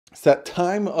It's that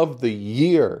time of the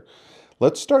year.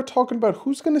 Let's start talking about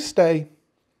who's going to stay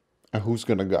and who's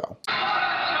going to go.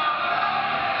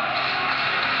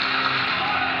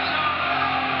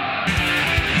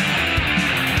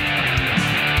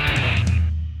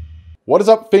 What is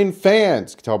up, Fin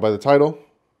fans? You can tell by the title.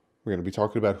 We're going to be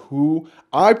talking about who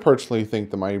I personally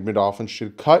think the Miami Dolphins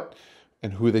should cut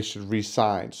and who they should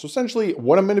re-sign. So essentially,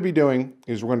 what I'm going to be doing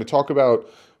is we're going to talk about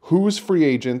who's free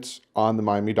agents on the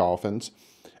Miami Dolphins,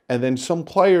 and then some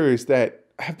players that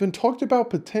have been talked about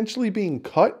potentially being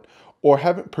cut or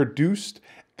haven't produced,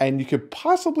 and you could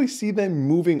possibly see them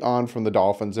moving on from the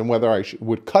Dolphins, and whether I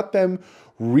would cut them,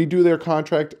 redo their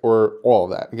contract, or all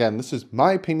of that. Again, this is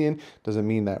my opinion. Doesn't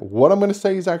mean that what I'm going to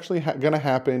say is actually going to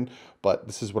happen, but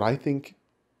this is what I think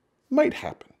might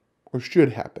happen or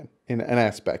should happen in an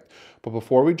aspect. But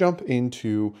before we jump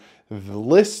into the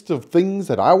list of things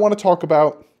that I want to talk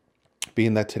about,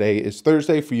 being that today is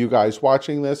Thursday for you guys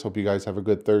watching this, hope you guys have a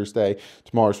good Thursday.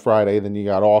 Tomorrow's Friday, then you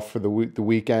got off for the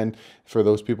weekend. For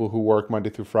those people who work Monday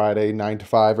through Friday, 9 to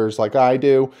 5ers like I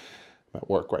do. I'm at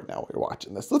work right now while you're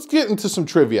watching this. Let's get into some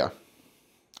trivia.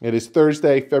 It is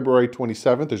Thursday, February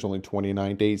 27th. There's only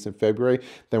 29 days in February.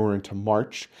 Then we're into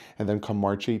March. And then come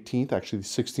March 18th, actually the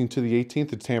 16th to the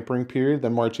 18th, the tampering period.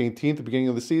 Then March 18th, the beginning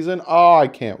of the season. Oh, I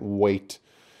can't wait.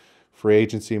 Free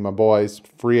agency, my boys.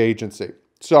 Free agency.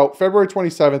 So February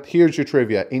 27th, here's your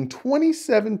trivia. In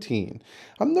 2017,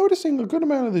 I'm noticing a good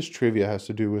amount of this trivia has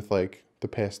to do with like the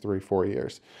past 3-4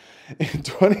 years. In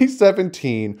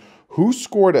 2017, who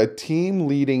scored a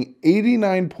team-leading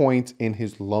 89 points in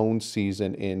his lone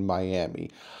season in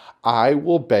Miami? I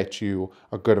will bet you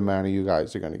a good amount of you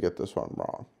guys are going to get this one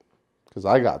wrong, because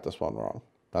I got this one wrong.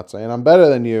 Not saying I'm better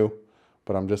than you,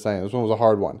 but I'm just saying this one was a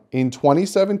hard one. In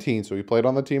 2017, so he played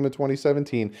on the team in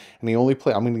 2017, and he only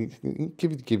played. I'm going to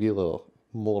give you a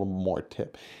little more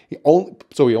tip. He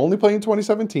only played in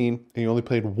 2017, and he only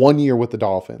played 1 year with the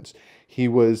Dolphins.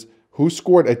 Who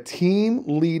scored a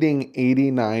team-leading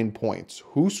 89 points?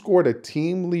 Who scored a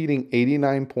team-leading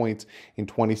 89 points in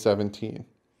 2017?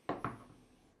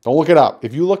 Don't look it up.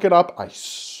 If you look it up,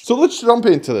 So let's jump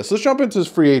into this. Let's jump into this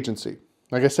free agency.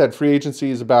 Like I said, free agency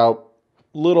is about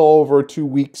a little over 2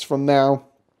 weeks from now.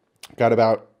 Got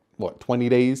about, 20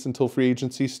 days until free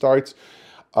agency starts.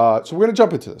 So we're going to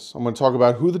jump into this. I'm going to talk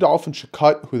about who the Dolphins should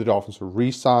cut, who the Dolphins should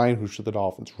re-sign, who should the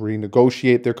Dolphins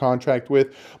renegotiate their contract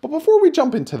with. But before we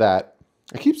jump into that,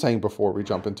 I keep saying before we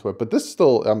jump into it, but I'm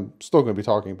still going to be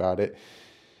talking about it.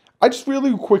 I just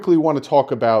really quickly want to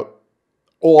talk about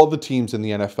all the teams in the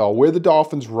NFL, where the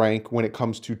Dolphins rank when it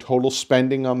comes to total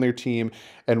spending on their team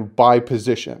and by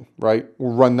position, right?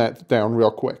 We'll run that down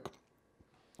real quick.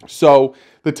 So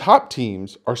the top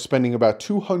teams are spending about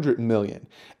 $200 million,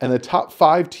 and the top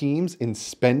 5 teams in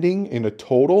spending in a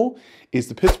total is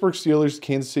the Pittsburgh Steelers,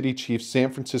 Kansas City Chiefs,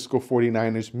 San Francisco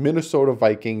 49ers, Minnesota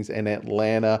Vikings, and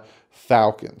Atlanta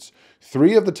Falcons.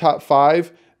 3 of the top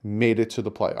 5 made it to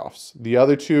the playoffs. The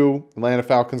other 2, Atlanta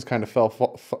Falcons, kind of fell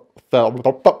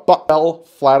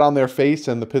flat on their face,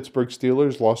 and the Pittsburgh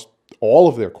Steelers lost all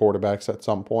of their quarterbacks at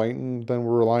some point, and then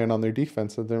were relying on their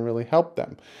defense that didn't really help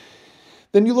them.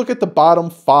 Then you look at the bottom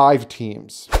 5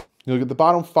 teams. You look at the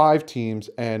bottom 5 teams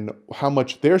and how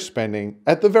much they're spending.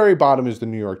 At the very bottom is the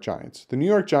New York Giants. The New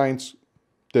York Giants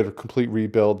did a complete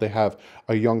rebuild. They have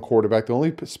a young quarterback. They're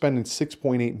only spending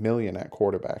 $6.8 million at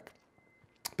quarterback.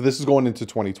 But this is going into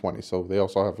 2020, so they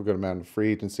also have a good amount of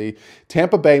free agency.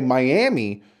 Tampa Bay,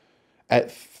 Miami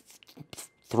at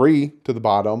 3 to the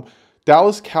bottom.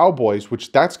 Dallas Cowboys,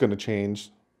 which that's going to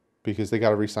change because they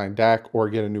got to re-sign Dak or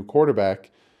get a new quarterback.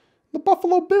 The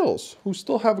Buffalo Bills, who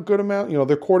still have a good amount.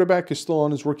 Their quarterback is still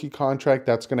on his rookie contract.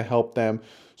 That's going to help them.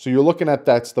 So you're looking at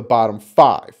that's the bottom 5.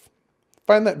 I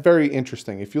find that very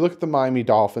interesting. If you look at the Miami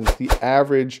Dolphins, the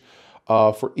average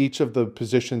for each of the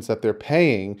positions that they're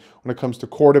paying, when it comes to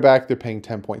quarterback, they're paying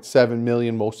 $10.7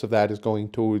 million. Most of that is going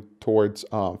towards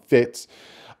Fitz.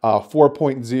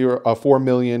 $4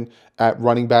 million at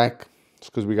running back. It's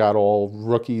because we got all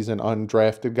rookies and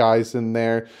undrafted guys in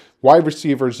there. Wide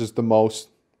receivers is the most.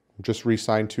 Just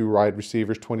re-signed 2 wide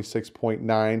receivers, 26.9,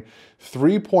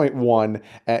 3.1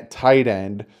 at tight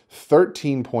end,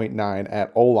 13.9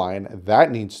 at O-line. That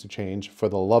needs to change for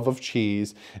the love of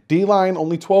cheese. D-line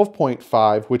only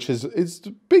 12.5, which is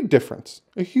a big difference,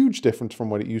 a huge difference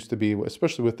from what it used to be,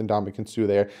 especially with Ndamukong Suh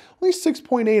there. Only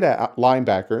 6.8 at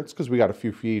linebacker. It's because we got a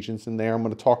few free agents in there I'm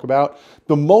going to talk about.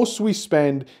 The most we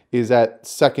spend is at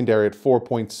secondary at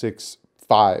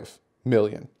 $4.65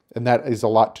 million. And that is a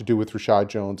lot to do with Rashad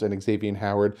Jones and Xavier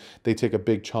Howard. They take a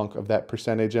big chunk of that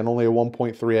percentage, and only a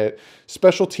 1.3 at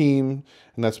special team.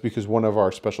 And that's because one of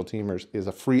our special teamers is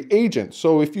a free agent.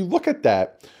 So if you look at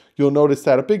that, you'll notice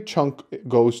that a big chunk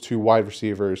goes to wide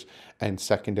receivers and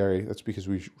secondary. That's because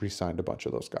we re-signed a bunch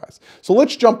of those guys. So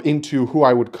let's jump into who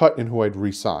I would cut and who I'd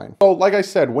re-sign. So like I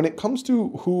said, when it comes to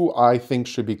who I think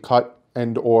should be cut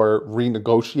and or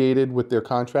renegotiated with their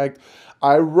contract,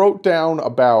 I wrote down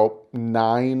about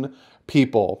 9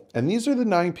 people. And these are the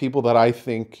 9 people that I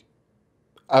think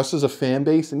us as a fan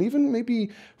base, and even maybe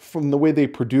from the way they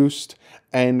produced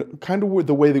and kind of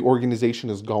the way the organization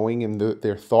is going and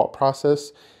their thought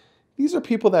process, these are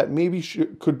people that maybe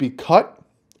could be cut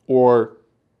or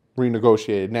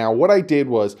renegotiated. Now, what I did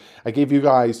was I gave you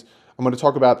guys, I'm going to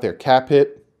talk about their cap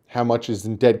hit, how much is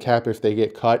in dead cap if they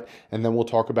get cut, and then we'll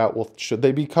talk about, well, should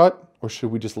they be cut or should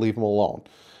we just leave them alone?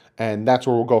 And that's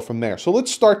where we'll go from there. So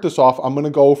let's start this off. I'm going to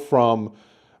go from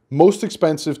most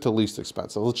expensive to least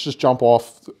expensive. Let's just jump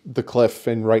off the cliff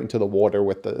and right into the water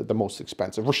with the most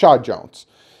expensive. Reshad Jones.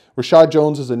 Reshad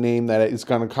Jones is a name that is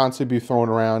going to constantly be thrown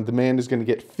around. The man is going to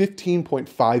get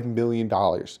 $15.5 million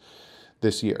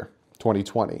this year,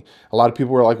 2020. A lot of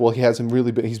people were like, well,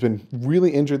 he's been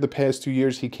really injured the past 2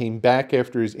 years. He came back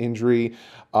after his injury.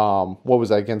 What was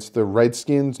that, against the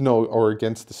Redskins? No, or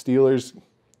against the Steelers.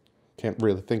 Can't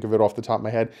really think of it off the top of my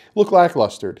head. Looked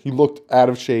lackluster. He looked out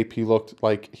of shape. He looked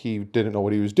like he didn't know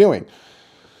what he was doing.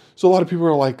 So a lot of people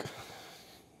are like,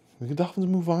 the Dolphins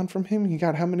move on from him? He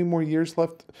got how many more years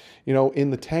left,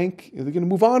 in the tank? Are they going to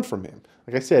move on from him?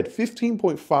 Like I said,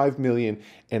 $15.5 million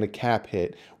and a cap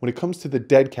hit. When it comes to the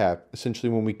dead cap,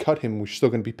 essentially when we cut him, we're still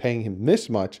going to be paying him this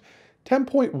much,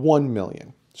 $10.1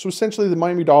 million. So essentially the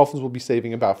Miami Dolphins will be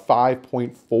saving about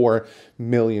 $5.4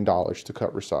 million to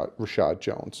cut Reshad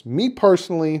Jones. Me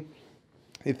personally,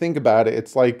 you think about it,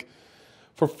 it's like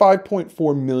for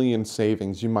 $5.4 million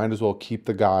savings, you might as well keep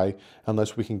the guy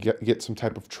unless we can get some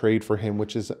type of trade for him,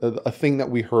 which is a thing that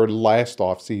we heard last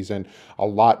offseason. A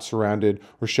lot surrounded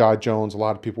Reshad Jones. A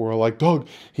lot of people were like, Doug,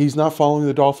 he's not following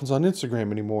the Dolphins on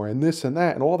Instagram anymore, and this and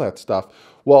that and all that stuff.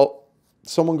 Well,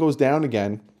 someone goes down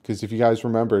again. Because if you guys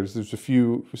remember, there's a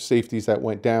few safeties that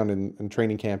went down in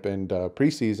training camp and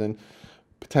preseason.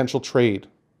 Potential trade.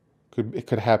 It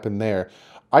could happen there.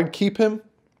 I'd keep him,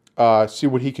 see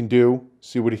what he can do,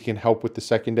 see what he can help with the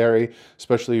secondary,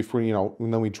 especially if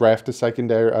when we draft a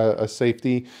secondary, a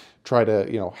safety, try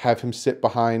to, have him sit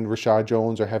behind Reshad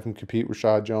Jones or have him compete with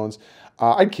Reshad Jones.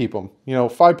 I'd keep him.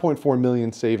 $5.4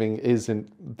 million saving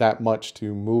isn't that much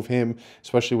to move him,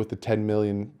 especially with the $10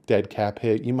 million dead cap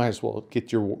hit. You might as well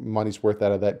get your money's worth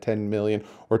out of that $10 million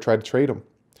or try to trade him.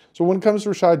 So when it comes to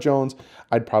Reshad Jones,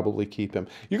 I'd probably keep him.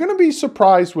 You're going to be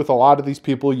surprised with a lot of these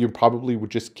people you probably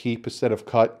would just keep instead of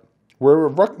cut. We're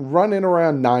running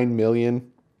around $9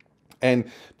 million.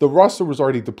 And the roster was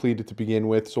already depleted to begin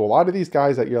with. So a lot of these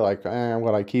guys that you're like,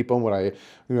 would I keep them?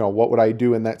 What would I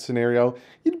do in that scenario?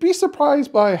 You'd be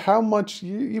surprised by how much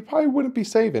you probably wouldn't be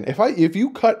saving. If you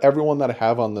cut everyone that I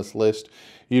have on this list,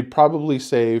 you'd probably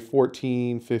save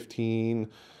 14,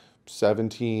 15,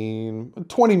 17,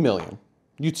 20 million.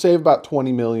 You'd save about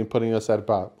 20 million, putting us at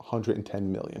about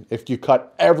 110 million. If you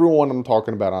cut everyone I'm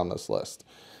talking about on this list.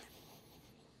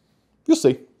 You'll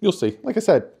see. You'll see. Like I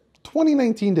said,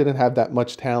 2019 didn't have that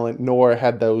much talent, nor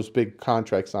had those big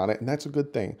contracts on it, and that's a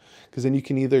good thing because then you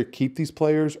can either keep these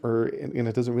players and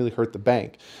it doesn't really hurt the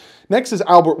bank. Next is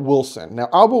Albert Wilson. Now,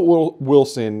 Albert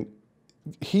Wilson,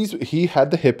 he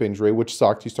had the hip injury, which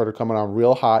sucked. He started coming on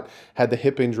real hot, had the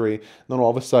hip injury, and then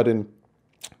all of a sudden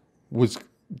was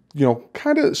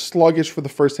kind of sluggish for the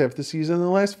first half of the season. In the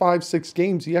last 5-6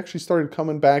 games, he actually started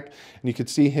coming back, and you could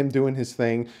see him doing his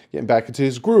thing, getting back into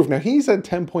his groove. Now, he's at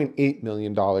 $10.8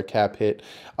 million cap hit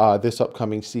this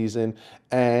upcoming season,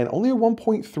 and only a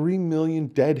 $1.3 million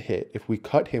dead hit if we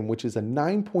cut him, which is a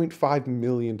 $9.5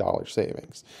 million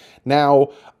savings.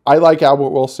 Now, I like Albert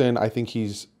Wilson. I think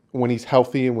when he's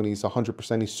healthy and when he's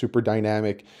 100%, he's super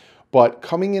dynamic. But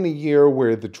coming in a year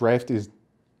where the draft is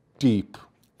deep,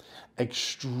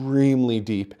 extremely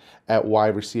deep at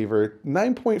wide receiver,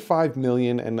 $9.5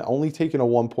 million and only taking a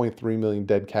 $1.3 million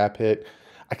dead cap hit.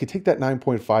 I could take that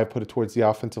 9.5, put it towards the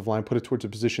offensive line, put it towards a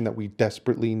position that we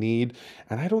desperately need.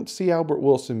 And I don't see Albert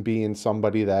Wilson being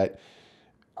somebody that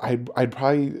I'd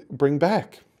probably bring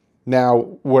back.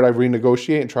 Now, would I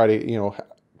renegotiate and try to,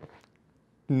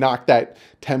 knock that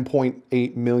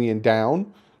 10.8 million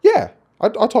down? Yeah.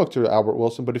 I'll talk to Albert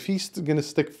Wilson, but if he's going to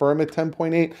stick firm at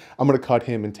 10.8, I'm going to cut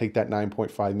him and take that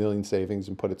 9.5 million savings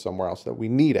and put it somewhere else that we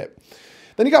need it.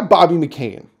 Then you got Bobby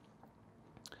McCain.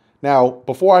 Now,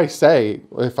 before I say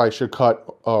if I should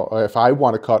cut or if I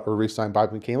want to cut or re-sign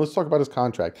Bobby McCain, let's talk about his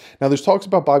contract. Now, there's talks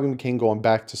about Bobby McCain going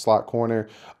back to slot corner.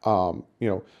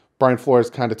 Brian Flores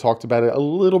kind of talked about it a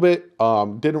little bit.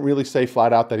 Didn't really say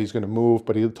flat out that he's going to move,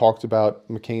 but he talked about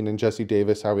McCain and Jesse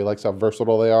Davis, how he likes how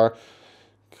versatile they are.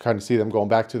 Kind of see them going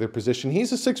back to their position.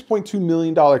 He's a $6.2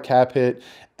 million cap hit,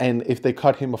 and if they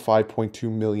cut him, a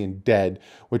 $5.2 million dead,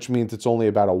 which means it's only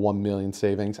about a $1 million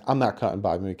savings. I'm not cutting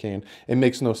Bobby McCain. It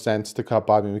makes no sense to cut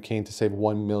Bobby McCain to save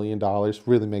 $1 million.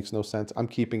 Really makes no sense. I'm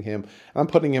keeping him, and I'm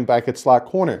putting him back at slot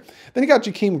corner. Then you got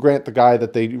Jakeem Grant, the guy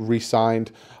that they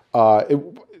re-signed.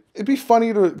 It'd be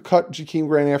funny to cut Jakeem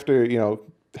Grant after, you know,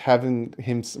 having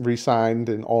him re-signed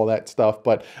and all that stuff.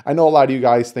 But I know a lot of you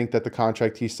guys think that the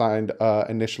contract he signed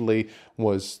initially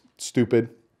was stupid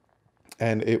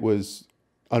and it was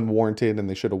unwarranted and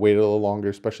they should have waited a little longer,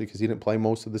 especially because he didn't play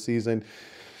most of the season.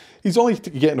 He's only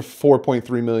getting a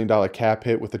 $4.3 million cap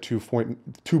hit with a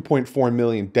 $2.4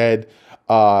 million dead.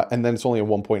 And then it's only a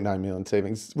 $1.9 million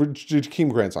savings.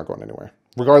 Jakeem Grant's not going anywhere.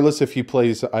 Regardless if he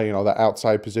plays, you know, the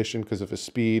outside position because of his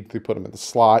speed, they put him in the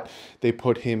slot. They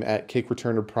put him at kick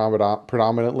returner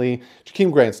predominantly.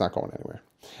 Jakeem Grant's not going anywhere.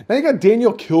 Now you got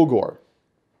Daniel Kilgore.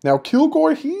 Now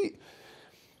Kilgore, the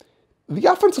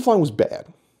offensive line was bad.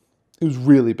 It was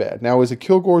really bad. Now is it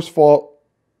Kilgore's fault?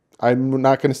 I'm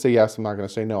not going to say yes. I'm not going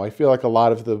to say no. I feel like a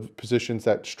lot of the positions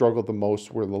that struggled the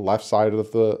most were the left side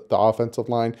of the offensive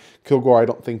line. Kilgore, I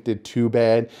don't think, did too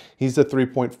bad. He's a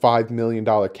 $3.5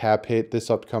 million cap hit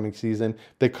this upcoming season.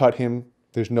 They cut him.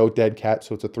 There's no dead cap,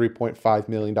 so it's a $3.5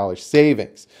 million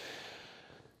savings.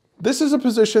 This is a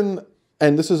position,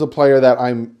 and this is a player that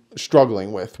I'm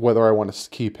struggling with, whether I want to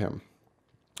keep him.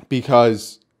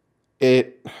 Because I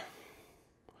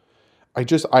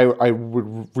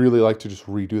would really like to just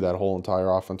redo that whole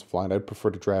entire offensive line. I'd prefer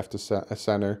to draft a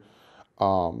center.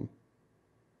 So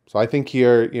I think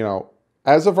here, you know,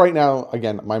 as of right now,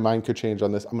 again, my mind could change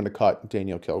on this. I'm going to cut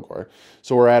Daniel Kilgore.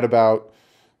 So we're at about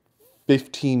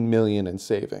 $15 million in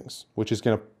savings, which is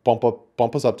going to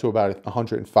bump us up to about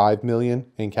 $105 million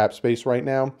in cap space right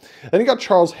now. Then you got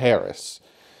Charles Harris.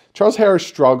 Charles Harris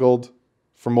struggled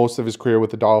for most of his career with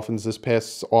the Dolphins this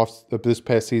past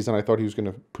season. I thought he was going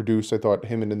to produce. I thought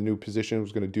him in the new position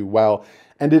was going to do well.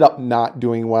 Ended up not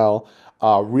doing well.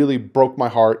 Really broke my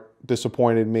heart.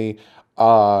 Disappointed me.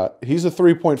 He's a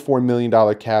 $3.4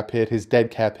 million cap hit. His dead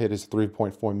cap hit is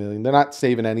 $3.4 million. They're not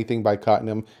saving anything by cutting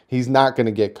him. He's not going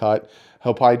to get cut.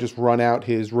 He'll probably just run out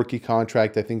his rookie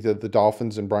contract. I think that the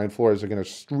Dolphins and Brian Flores are going to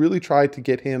really try to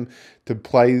get him to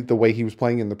play the way he was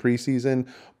playing in the preseason.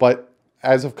 But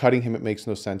as of cutting him, it makes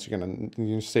no sense.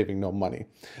 You're saving no money.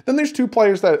 Then there's two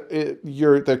players that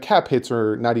the cap hits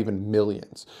are not even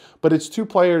millions, but it's two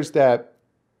players that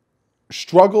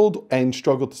struggled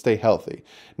to stay healthy.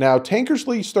 Now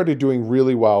Tankersley started doing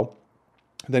really well.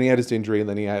 Then he had his injury, and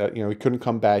then he had, you know, he couldn't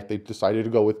come back. They decided to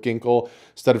go with Ginkle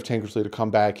instead of Tankersley to come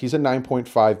back. He's a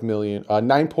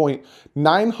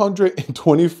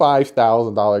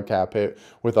 $925,000 cap hit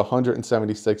with a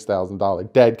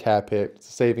 $176,000 dead cap hit. It's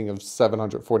a saving of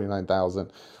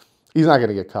 $749,000. He's not going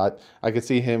to get cut. I could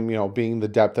see him, you know, being the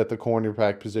depth at the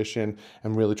cornerback position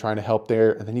and really trying to help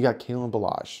there. And then you got Kalen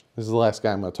Ballage. This is the last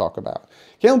guy I'm going to talk about.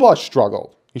 Kalen Ballage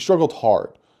struggled. He struggled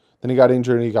hard. Then he got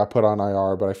injured and he got put on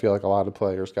IR, but I feel like a lot of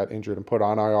players got injured and put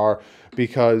on IR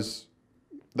because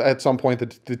at some point the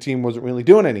team wasn't really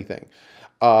doing anything.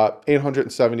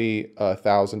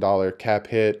 $870,000 cap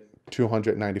hit,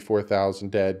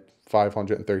 $294,000 dead,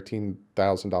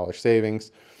 $513,000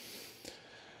 savings.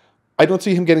 I don't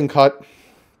see him getting cut.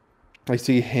 I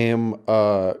see him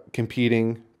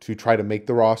competing to try to make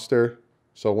the roster.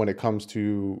 So when it comes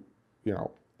to, you know,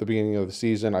 the beginning of the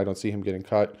season, I don't see him getting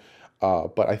cut.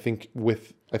 But I think we're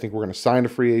going to sign a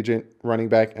free agent running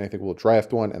back, and I think we'll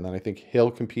draft one, and then I think he'll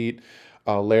compete.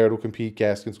 Laird will compete.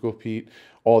 Gaskins will compete.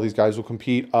 All these guys will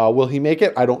compete. Will he make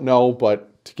it? I don't know,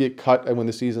 but to get cut on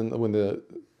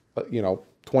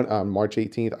March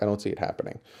 18th, I don't see it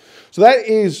happening. So that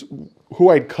is who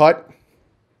I'd cut.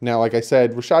 Now, like I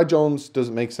said, Rashad Jones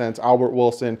doesn't make sense. Albert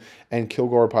Wilson and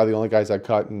Kilgore are probably the only guys I'd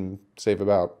cut and save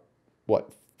about,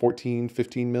 what, 14,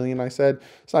 15 million, I said.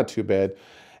 It's not too bad.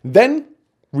 Then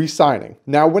re-signing.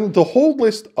 Now, when the whole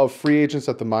list of free agents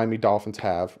that the Miami Dolphins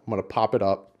have, I'm going to pop it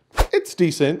up. It's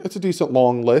decent. It's a decent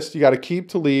long list. You got Aqib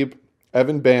Talib,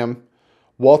 Evan Bam,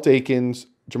 Walt Aikens,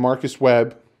 Jamarcus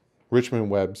Webb, Richmond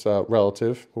Webb's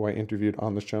relative, who I interviewed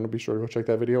on this channel. Be sure to go check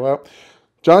that video out.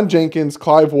 John Jenkins,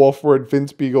 Clive Wolford,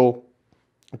 Vince Beagle,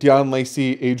 Deion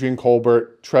Lacey, Adrian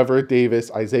Colbert, Trevor Davis,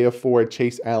 Isaiah Ford,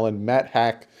 Chase Allen, Matt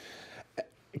Hack,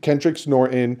 Kendrick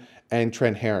Norton, and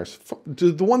Trent Harris.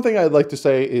 The one thing I'd like to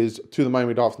say is to the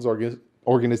Miami Dolphins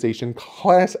organization,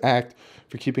 class act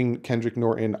for keeping Kendrick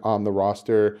Norton on the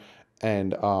roster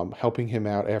and helping him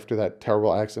out after that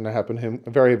terrible accident that happened to him. A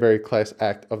very, very class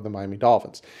act of the Miami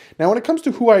Dolphins. Now, when it comes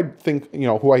to who I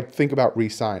think about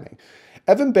re-signing,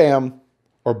 Evan Bam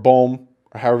or Bohm,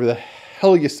 or however the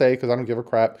hell you say, because I don't give a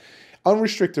crap,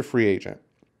 unrestricted free agent.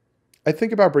 I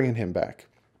think about bringing him back.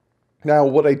 Now,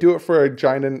 would I do it for a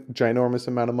ginormous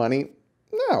amount of money?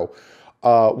 No.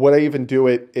 Would I even do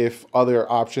it if other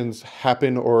options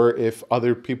happen or if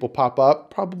other people pop up?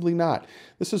 Probably not.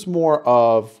 This is more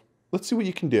of, let's see what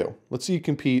you can do. Let's see you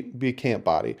compete, be a camp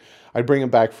body. I'd bring him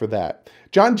back for that.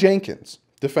 John Jenkins,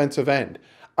 defensive end.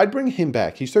 I'd bring him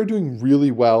back. He started doing really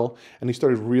well, and he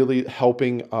started really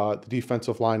helping the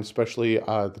defensive line, especially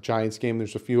the Giants game.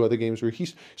 There's a few other games where he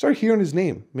started hearing his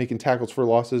name, making tackles for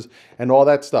losses and all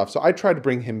that stuff. So I tried to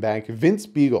bring him back. Vince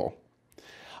Beagle.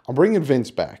 I'm bringing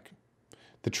Vince back.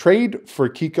 The trade for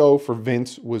Kiko for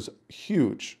Vince was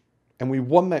huge, and we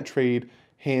won that trade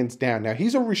hands down. Now,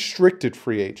 he's a restricted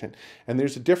free agent, and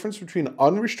there's a difference between an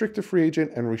unrestricted free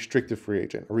agent and a restricted free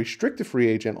agent. A restricted free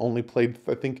agent only played,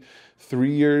 I think,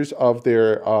 3 years of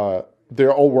their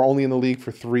were only in the league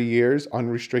for 3 years.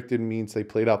 Unrestricted means they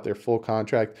played out their full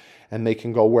contract, and they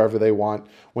can go wherever they want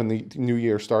when the new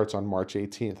year starts on March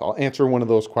 18th. I'll answer one of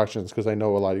those questions because I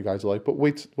know a lot of you guys are like, but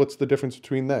wait, what's the difference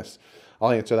between this?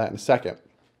 I'll answer that in a second.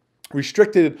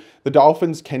 Restricted, the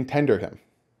Dolphins can tender him.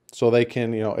 So they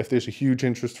can, if there's a huge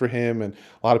interest for him and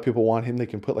a lot of people want him, they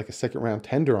can put like a second round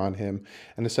tender on him.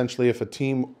 And essentially, if a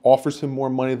team offers him more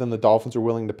money than the Dolphins are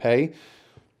willing to pay,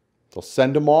 they'll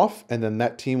send him off, and then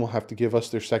that team will have to give us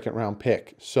their second round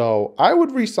pick. So I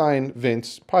would re-sign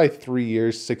Vince, probably 3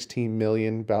 years, $16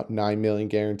 million, about $9 million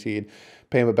guaranteed,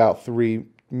 pay him about $3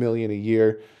 million a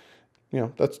year.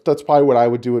 That's probably what I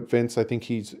would do with Vince. I think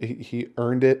he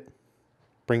earned it.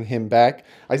 Bring him back.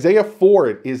 Isaiah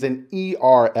Ford is an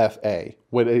ERFA.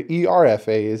 What an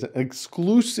ERFA is, an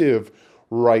exclusive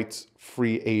rights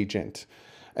free agent.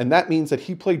 And that means that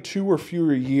he played 2 or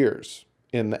fewer years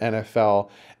in the NFL,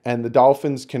 and the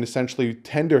Dolphins can essentially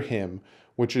tender him,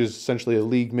 which is essentially a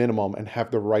league minimum, and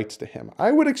have the rights to him.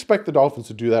 I would expect the Dolphins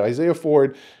to do that. Isaiah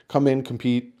Ford, come in,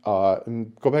 compete,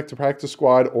 and go back to practice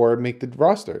squad or make the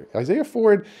roster. Isaiah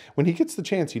Ford, when he gets the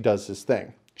chance, he does his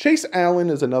thing. Chase Allen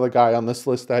is another guy on this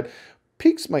list that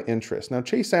piques my interest. Now,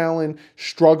 Chase Allen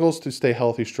struggles to stay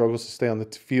healthy, struggles to stay on the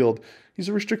field. He's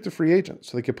a restricted free agent,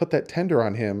 so they could put that tender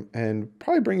on him and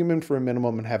probably bring him in for a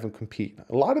minimum and have him compete.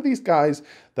 A lot of these guys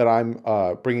that I'm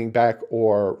bringing back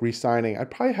or re-signing,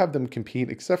 I'd probably have them compete,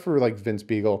 except for like Vince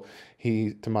Beagle.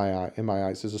 He, in my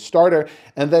eyes, is a starter.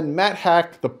 And then Matt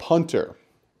Hack, the punter.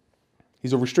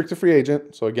 He's a restricted free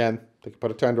agent, so again, they can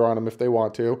put a tender on him if they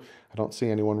want to. I don't see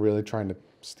anyone really trying to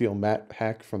steal Matt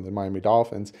Hack from the Miami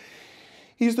Dolphins.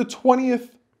 He's the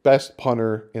 20th best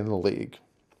punter in the league.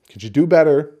 Could you do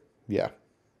better? Yeah.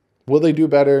 Will they do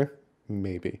better?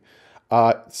 Maybe.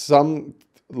 Not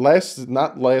last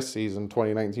season,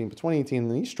 2019, but 2018,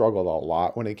 he struggled a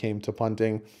lot when it came to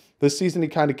punting. This season, he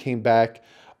kind of came back.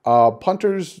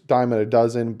 Punters, dime a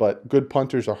dozen, but good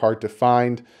punters are hard to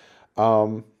find.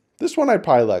 This one I'd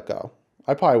probably let go.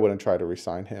 I probably wouldn't try to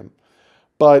re-sign him.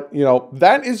 But,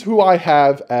 that is who I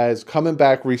have as coming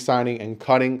back, re-signing, and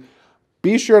cutting.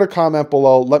 Be sure to comment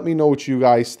below. Let me know what you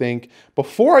guys think.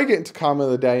 Before I get into comment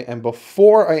of the day and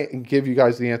before I give you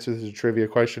guys the answer to the trivia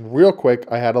question, real quick,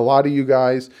 I had a lot of you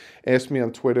guys ask me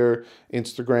on Twitter,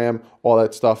 Instagram, all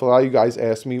that stuff. A lot of you guys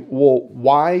asked me, well,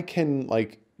 why can,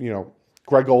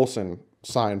 Greg Olsen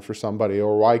sign for somebody?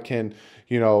 Or why can,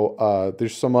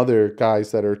 there's some other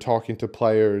guys that are talking to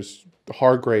players,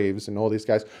 Hargraves and all these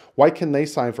guys. Why can they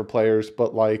sign for players,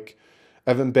 but like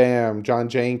Evan Bam, John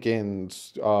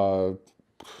Jenkins,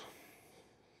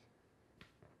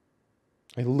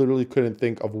 I literally couldn't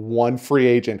think of one free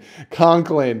agent.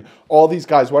 Conklin, all these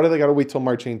guys, why do they got to wait till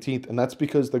March 18th? And that's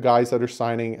because the guys that are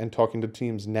signing and talking to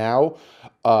teams now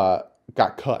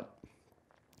got cut.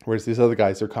 Whereas these other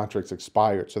guys, their contracts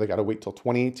expired. So they got to wait till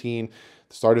 2018,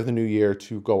 the start of the new year,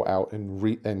 to go out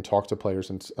and talk to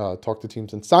players and talk to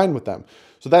teams and sign with them.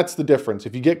 So that's the difference.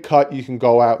 If you get cut, you can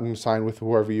go out and sign with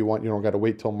whoever you want. You don't got to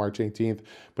wait till March 18th.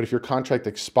 But if your contract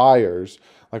expires,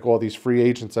 like all these free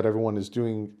agents that everyone is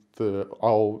doing,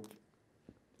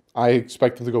 I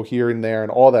expect them to go here and there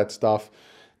and all that stuff,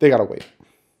 they got to wait.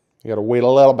 You got to wait a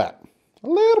little bit. A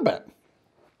little bit.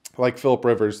 Like Phillip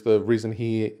Rivers, the reason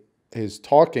he is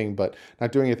talking but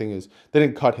not doing anything is they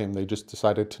didn't cut him. They just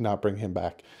decided to not bring him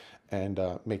back and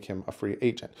make him a free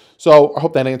agent. So I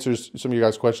hope that answers some of you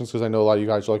guys' questions, because I know a lot of you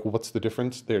guys are like, well, what's the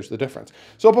difference? There's the difference.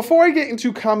 So before I get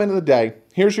into comment of the day,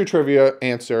 here's your trivia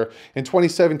answer. In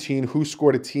 2017, who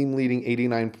scored a team-leading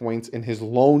 89 points in his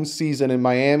lone season in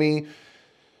Miami?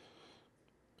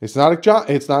 It's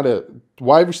not a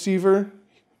wide receiver.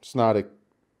 It's not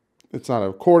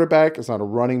a quarterback. It's not a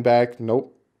running back.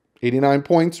 Nope. 89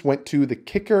 points went to the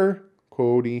kicker,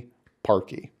 Cody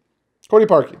Parkey.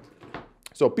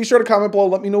 So be sure to comment below.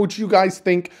 Let me know what you guys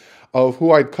think of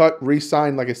who I'd cut,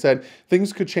 re-sign. Like I said,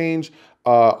 things could change.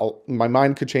 My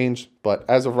mind could change, but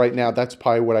as of right now, that's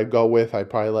probably what I'd go with. I'd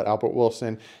probably let Albert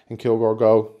Wilson and Kilgore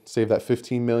go, save that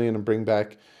 $15 million, and bring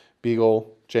back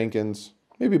Beagle, Jenkins,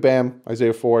 maybe Bam,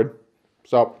 Isaiah Ford.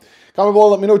 So comment below,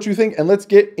 let me know what you think, and let's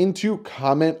get into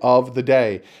comment of the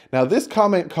day. Now, this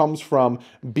comment comes from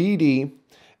BD,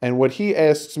 and what he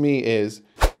asks me is,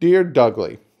 Dear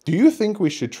Douglie, do you think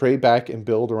we should trade back and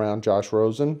build around Josh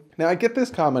Rosen? Now, I get this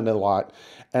comment a lot,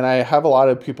 and I have a lot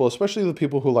of people, especially the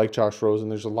people who like Josh Rosen.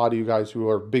 There's a lot of you guys who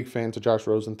are big fans of Josh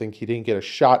Rosen, think he didn't get a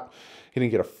shot. He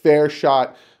didn't get a fair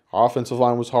shot. Our offensive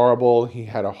line was horrible. He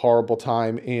had a horrible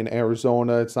time in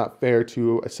Arizona. It's not fair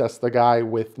to assess the guy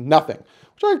with nothing,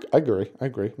 which I agree.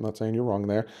 I'm not saying you're wrong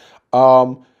there.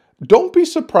 Don't be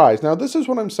surprised. Now, this is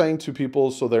what I'm saying to people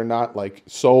so they're not like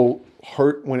so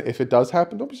hurt if it does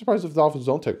happen. Don't be surprised if the Dolphins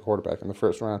don't take a quarterback in the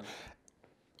first round.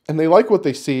 And they like what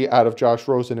they see out of Josh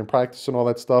Rosen in practice and all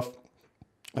that stuff.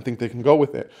 I think they can go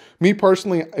with it. Me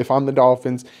personally, if I'm the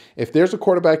Dolphins, if there's a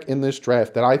quarterback in this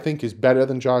draft that I think is better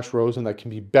than Josh Rosen, that can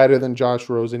be better than Josh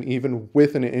Rosen, even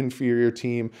with an inferior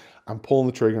team, I'm pulling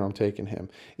the trigger and I'm taking him.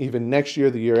 Even next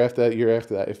year, the year after that, year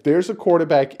after that. If there's a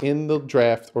quarterback in the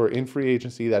draft or in free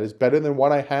agency that is better than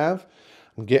what I have,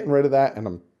 I'm getting rid of that and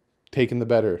I'm taking the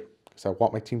better because I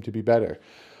want my team to be better.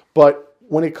 But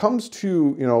when it comes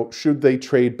to, should they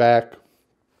trade back,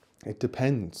 it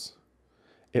depends.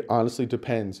 It honestly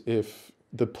depends. If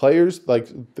the players, like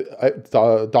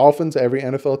the Dolphins, every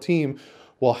NFL team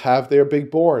will have their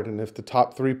big board. And if the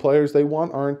top 3 players they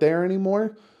want aren't there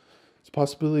anymore, it's a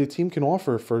possibility a team can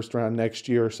offer a first round next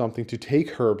year or something to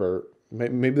take Herbert.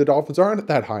 Maybe the Dolphins aren't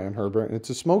that high on Herbert and it's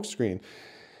a smokescreen.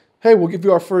 Hey, we'll give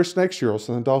you our first next year.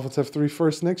 So the Dolphins have 3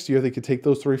 firsts next year. They could take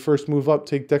those 3 firsts, move up,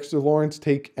 take Dexter Lawrence,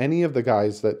 take any of the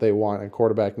guys that they want at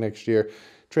quarterback next year.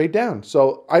 Trade down.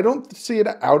 So I don't see it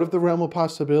out of the realm of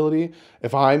possibility.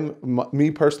 If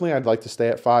me personally, I'd like to stay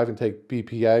at 5 and take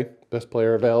BPA, best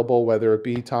player available, whether it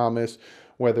be Thomas,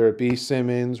 whether it be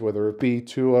Simmons, whether it be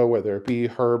Tua, whether it be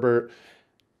Herbert.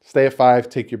 Stay at 5,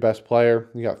 take your best player.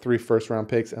 You got 3 first-round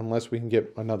picks unless we can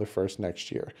get another first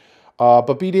next year.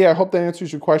 But BD, I hope that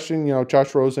answers your question.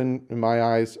 Josh Rosen, in my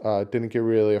eyes, didn't get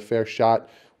really a fair shot.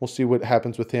 We'll see what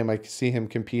happens with him. I can see him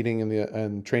competing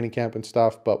in training camp and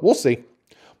stuff, but we'll see.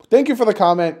 Thank you for the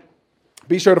comment.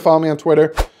 Be sure to follow me on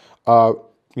Twitter.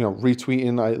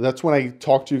 Retweeting. That's when I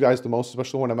talk to you guys the most,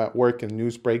 especially when I'm at work and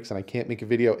news breaks and I can't make a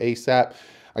video ASAP.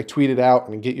 I tweet it out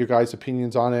and I get your guys'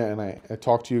 opinions on it, and I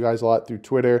talk to you guys a lot through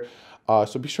Twitter.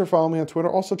 So be sure to follow me on Twitter.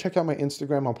 Also, check out my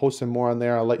Instagram. I'm posting more on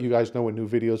there. I'll let you guys know when new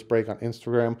videos break on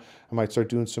Instagram. I might start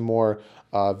doing some more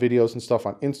videos and stuff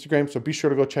on Instagram. So be sure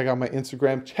to go check out my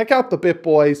Instagram. Check out the Bit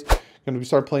Boys. Going to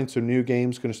start playing some new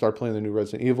games. Going to start playing the new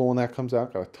Resident Evil when that comes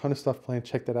out. Got a ton of stuff playing.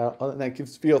 Check that out. Other than that, give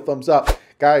this video a thumbs up.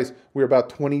 Guys, we're about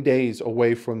 20 days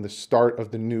away from the start of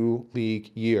the new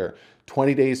league year.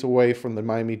 20 days away from the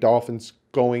Miami Dolphins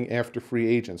going after free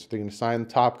agents. They're going to sign the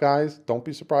top guys. Don't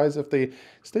be surprised if they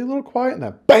stay a little quiet and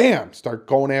then bam, start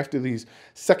going after these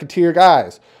second-tier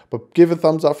guys. But give a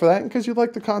thumbs up for that, and because you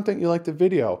like the content, you like the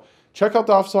video. Check out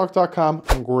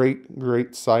DolphinsTalk.com.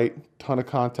 Great site. Ton of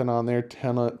content on there.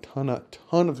 Ton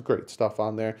of great stuff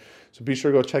on there. So be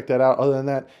sure to go check that out. Other than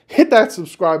that, hit that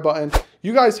subscribe button.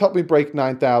 You guys help me break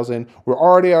 9,000. We're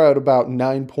already at about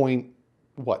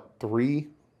 9.3.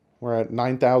 We're at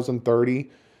 9,030.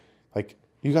 Like,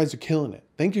 you guys are killing it.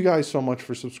 Thank you guys so much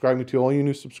for subscribing to all you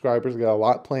new subscribers. I got a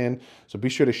lot planned. So be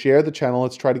sure to share the channel.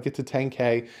 Let's try to get to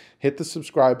 10K. Hit the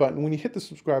subscribe button. When you hit the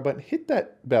subscribe button, hit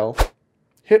that bell.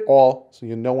 Hit all so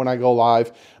you know when I go live.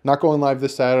 I'm not going live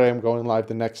this Saturday. I'm going live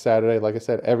the next Saturday. Like I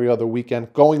said, every other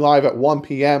weekend. Going live at 1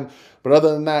 p.m. But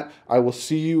other than that, I will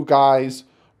see you guys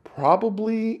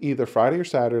probably either Friday or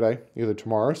Saturday. Either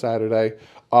tomorrow or Saturday.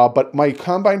 But my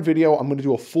Combine video, I'm going to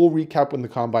do a full recap when the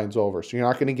Combine's over. So you're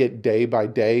not going to get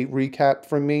day-by-day recap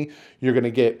from me. You're going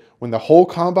to get, when the whole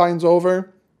Combine's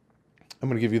over, I'm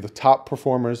going to give you the top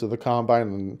performers of the Combine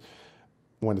and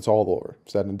when it's all over,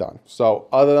 said and done. So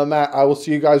other than that, I will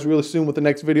see you guys really soon with the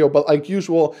next video. But like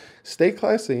usual, stay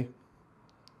classy.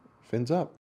 Fins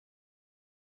up.